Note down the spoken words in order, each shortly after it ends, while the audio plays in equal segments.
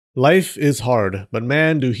Life is hard, but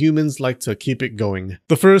man, do humans like to keep it going.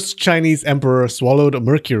 The first Chinese emperor swallowed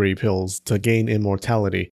mercury pills to gain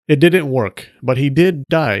immortality. It didn't work, but he did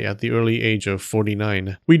die at the early age of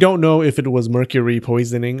 49. We don't know if it was mercury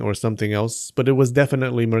poisoning or something else, but it was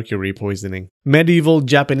definitely mercury poisoning. Medieval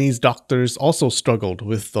Japanese doctors also struggled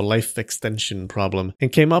with the life extension problem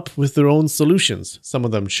and came up with their own solutions, some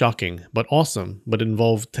of them shocking, but awesome, but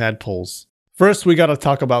involved tadpoles. First, we gotta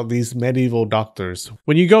talk about these medieval doctors.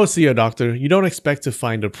 When you go see a doctor, you don't expect to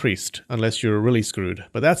find a priest, unless you're really screwed,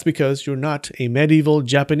 but that's because you're not a medieval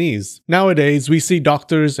Japanese. Nowadays, we see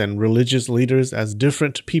doctors and religious leaders as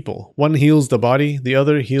different people. One heals the body, the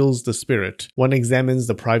other heals the spirit. One examines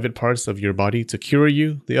the private parts of your body to cure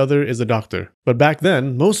you, the other is a doctor. But back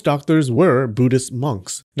then, most doctors were Buddhist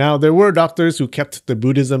monks. Now, there were doctors who kept the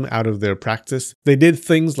Buddhism out of their practice. They did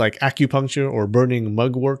things like acupuncture or burning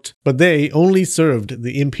mugwort, but they only served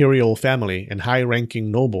the imperial family and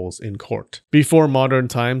high-ranking nobles in court. Before modern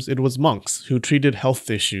times, it was monks who treated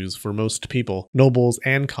health issues for most people, nobles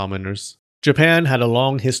and commoners. Japan had a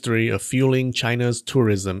long history of fueling China's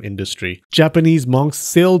tourism industry. Japanese monks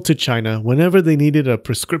sailed to China whenever they needed a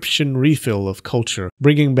prescription refill of culture,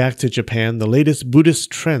 bringing back to Japan the latest Buddhist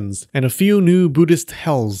trends and a few new Buddhist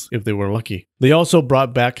hells if they were lucky. They also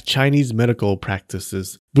brought back Chinese medical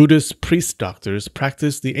practices. Buddhist priest doctors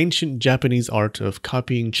practiced the ancient Japanese art of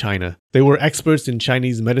copying China. They were experts in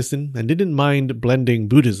Chinese medicine and didn't mind blending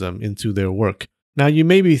Buddhism into their work. Now you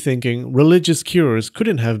may be thinking religious cures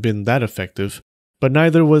couldn't have been that effective, but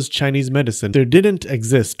neither was Chinese medicine. There didn't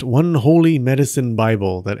exist one holy medicine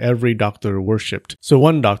Bible that every doctor worshipped. So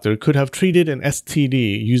one doctor could have treated an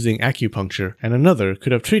STD using acupuncture, and another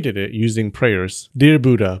could have treated it using prayers. Dear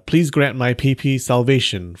Buddha, please grant my PP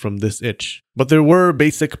salvation from this itch. But there were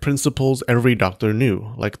basic principles every doctor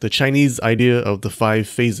knew, like the Chinese idea of the 5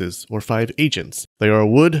 phases, or 5 agents. They are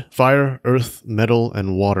wood, fire, earth, metal,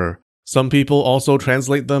 and water. Some people also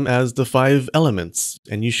translate them as the 5 elements,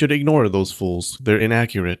 and you should ignore those fools, they're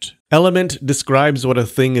inaccurate. Element describes what a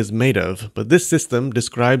thing is made of, but this system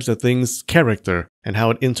describes a thing's character and how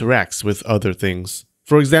it interacts with other things.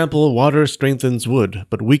 For example, water strengthens wood,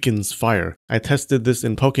 but weakens fire. I tested this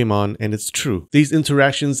in Pokemon, and it's true. These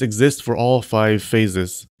interactions exist for all 5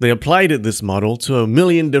 phases. They applied this model to a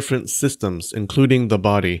million different systems, including the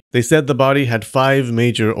body. They said the body had 5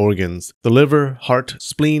 major organs: the liver, heart,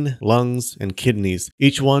 spleen, lungs, and kidneys,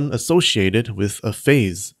 each one associated with a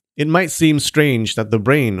phase. It might seem strange that the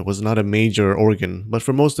brain was not a major organ, but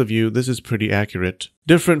for most of you, this is pretty accurate.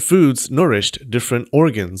 Different foods nourished different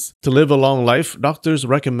organs. To live a long life, doctors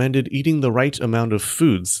recommended eating the right amount of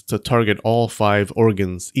foods to target all 5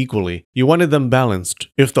 organs equally. You wanted them balanced.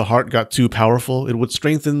 If the heart got too powerful, it would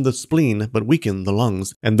strengthen the spleen but weaken the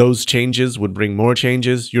lungs, and those changes would bring more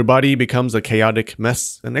changes. Your body becomes a chaotic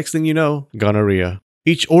mess, and next thing you know, gonorrhea.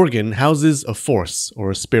 Each organ houses a force or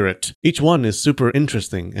a spirit. Each one is super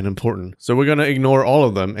interesting and important, so we're gonna ignore all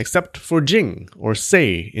of them except for Jing, or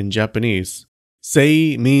Sei in Japanese.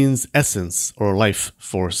 Sei means essence or life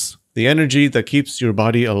force, the energy that keeps your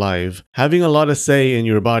body alive. Having a lot of sei in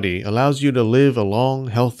your body allows you to live a long,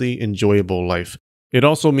 healthy, enjoyable life. It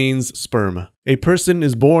also means sperm. A person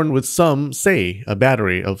is born with some, say, a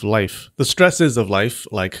battery of life. The stresses of life,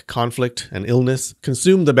 like conflict and illness,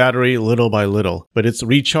 consume the battery little by little, but it's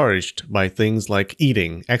recharged by things like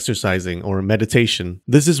eating, exercising, or meditation.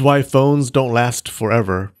 This is why phones don't last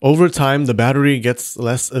forever. Over time, the battery gets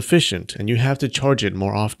less efficient, and you have to charge it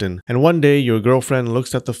more often. And one day, your girlfriend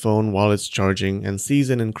looks at the phone while it's charging and sees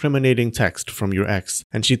an incriminating text from your ex,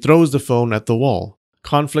 and she throws the phone at the wall.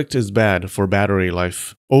 Conflict is bad for battery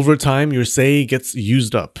life. Over time, your sei gets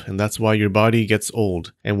used up, and that's why your body gets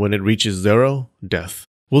old. And when it reaches 0, death.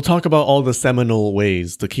 We'll talk about all the seminal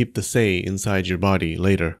ways to keep the sei inside your body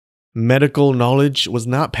later. Medical knowledge was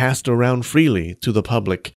not passed around freely to the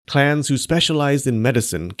public. Clans who specialized in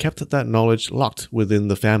medicine kept that knowledge locked within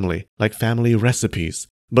the family, like family recipes.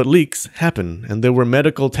 But leaks happen, and there were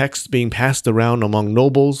medical texts being passed around among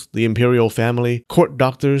nobles, the imperial family, court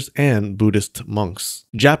doctors, and Buddhist monks.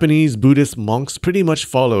 Japanese Buddhist monks pretty much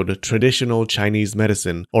followed traditional Chinese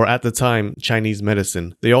medicine, or at the time, Chinese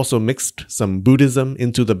medicine. They also mixed some Buddhism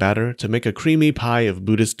into the batter to make a creamy pie of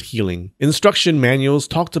Buddhist healing. Instruction manuals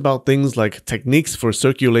talked about things like techniques for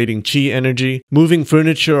circulating chi energy, moving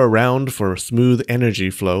furniture around for smooth energy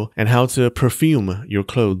flow, and how to perfume your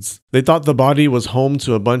clothes. They thought the body was home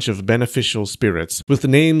to a bunch of beneficial spirits, with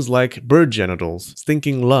names like Bird Genitals,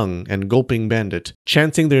 Stinking Lung, and Gulping Bandit.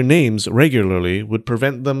 Chanting their names regularly would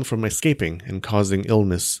prevent them from escaping and causing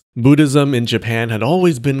illness. Buddhism in Japan had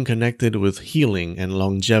always been connected with healing and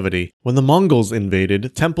longevity. When the Mongols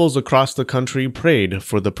invaded, temples across the country prayed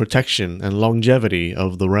for the protection and longevity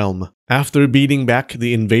of the realm. After beating back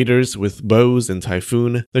the invaders with bows and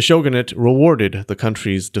typhoon, the shogunate rewarded the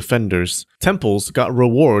country's defenders. Temples got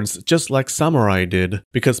rewards just like samurai did,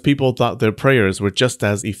 because people thought their prayers were just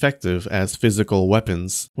as effective as physical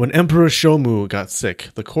weapons. When Emperor Shomu got sick,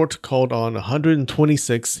 the court called on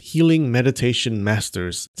 126 healing meditation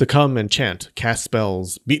masters to come and chant, cast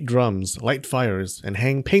spells, beat drums, light fires, and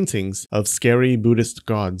hang paintings of scary Buddhist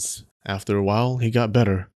gods. After a while, he got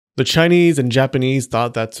better. The Chinese and Japanese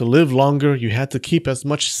thought that to live longer, you had to keep as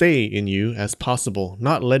much sei in you as possible,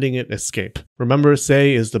 not letting it escape. Remember,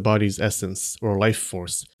 sei is the body's essence, or life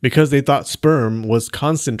force. Because they thought sperm was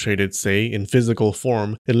concentrated sei in physical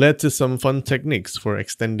form, it led to some fun techniques for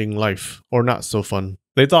extending life, or not so fun.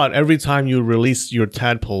 They thought every time you released your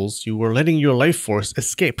tadpoles, you were letting your life force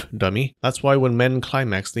escape, dummy. That's why when men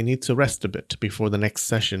climax, they need to rest a bit before the next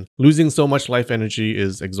session. Losing so much life energy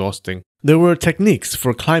is exhausting. There were techniques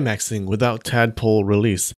for climaxing without tadpole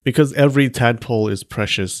release, because every tadpole is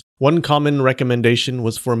precious. One common recommendation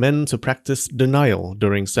was for men to practice denial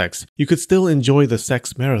during sex. You could still enjoy the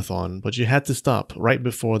sex marathon, but you had to stop right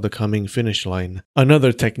before the coming finish line.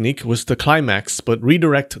 Another technique was to climax but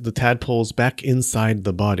redirect the tadpoles back inside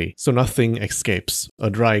the body, so nothing escapes.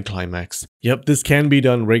 A dry climax. Yep, this can be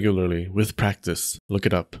done regularly, with practice. Look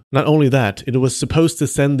it up. Not only that, it was supposed to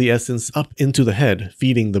send the essence up into the head,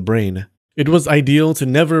 feeding the brain. It was ideal to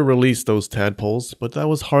never release those tadpoles, but that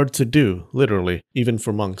was hard to do, literally, even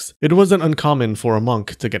for monks. It wasn't uncommon for a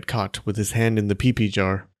monk to get caught with his hand in the pee-pee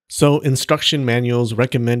jar. So instruction manuals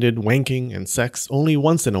recommended wanking and sex only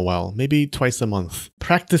once in a while, maybe twice a month.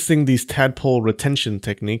 Practicing these tadpole retention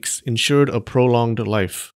techniques ensured a prolonged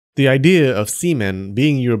life. The idea of semen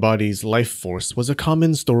being your body's life force was a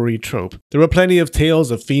common story trope. There were plenty of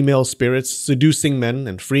tales of female spirits seducing men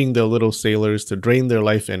and freeing their little sailors to drain their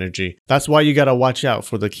life energy. That's why you gotta watch out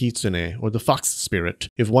for the kitsune, or the fox spirit.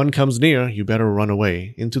 If one comes near, you better run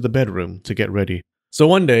away, into the bedroom to get ready. So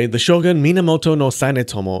one day, the shogun Minamoto no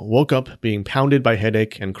Sanetomo woke up being pounded by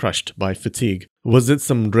headache and crushed by fatigue. Was it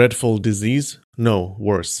some dreadful disease? No,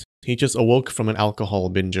 worse. He just awoke from an alcohol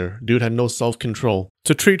binger. Dude had no self-control.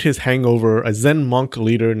 To treat his hangover, a Zen monk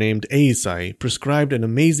leader named Eisai prescribed an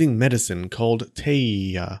amazing medicine called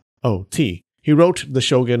teiya. Oh, tea. He wrote the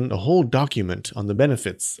shogun a whole document on the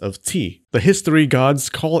benefits of tea. The history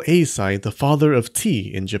gods call Eisai the father of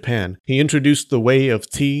tea in Japan. He introduced the way of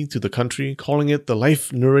tea to the country, calling it the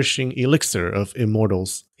life-nourishing elixir of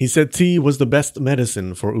immortals. He said tea was the best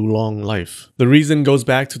medicine for oolong life. The reason goes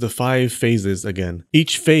back to the 5 phases again.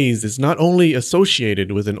 Each phase is not only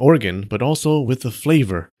associated with an organ, but also with a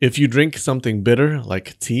flavor. If you drink something bitter,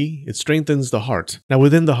 like tea, it strengthens the heart. Now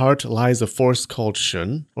within the heart lies a force called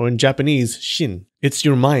shun, or in Japanese, shin. It's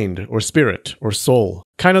your mind, or spirit, or soul.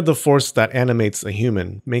 Kind of the force that animates a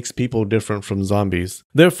human, makes people different from zombies.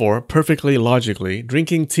 Therefore, perfectly logically,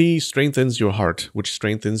 drinking tea strengthens your heart, which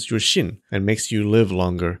strengthens your shin, and makes you live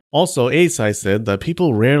longer. Also, Eisai said that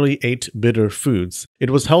people rarely ate bitter foods.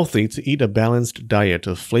 It was healthy to eat a balanced diet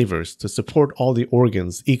of flavors to support all the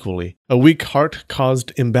organs equally. A weak heart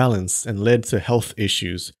caused imbalance and led to health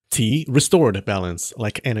issues. Tea restored balance,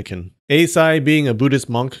 like Anakin. Eisai, being a Buddhist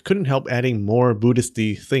monk, couldn't help adding more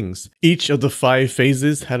Buddhist-y things. Each of the 5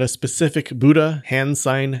 phases had a specific Buddha, hand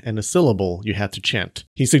sign, and a syllable you had to chant.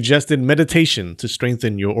 He suggested meditation to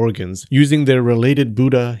strengthen your organs, using their related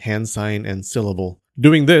Buddha, hand sign, and syllable.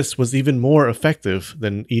 Doing this was even more effective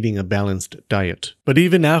than eating a balanced diet. But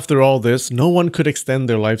even after all this, no one could extend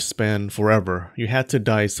their lifespan forever. You had to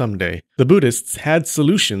die someday. The Buddhists had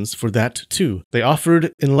solutions for that too. They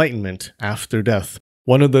offered enlightenment after death.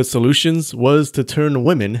 One of the solutions was to turn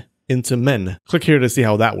women into men. Click here to see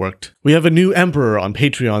how that worked. We have a new emperor on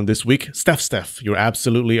Patreon this week, Steph. You're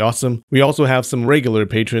absolutely awesome. We also have some regular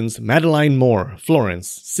patrons, Madeline Moore,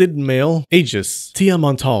 Florence, Sid Mail, Aegis, Tia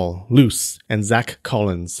Montal, Luce, and Zach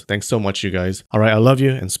Collins. Thanks so much, you guys. Alright, I love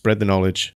you and spread the knowledge.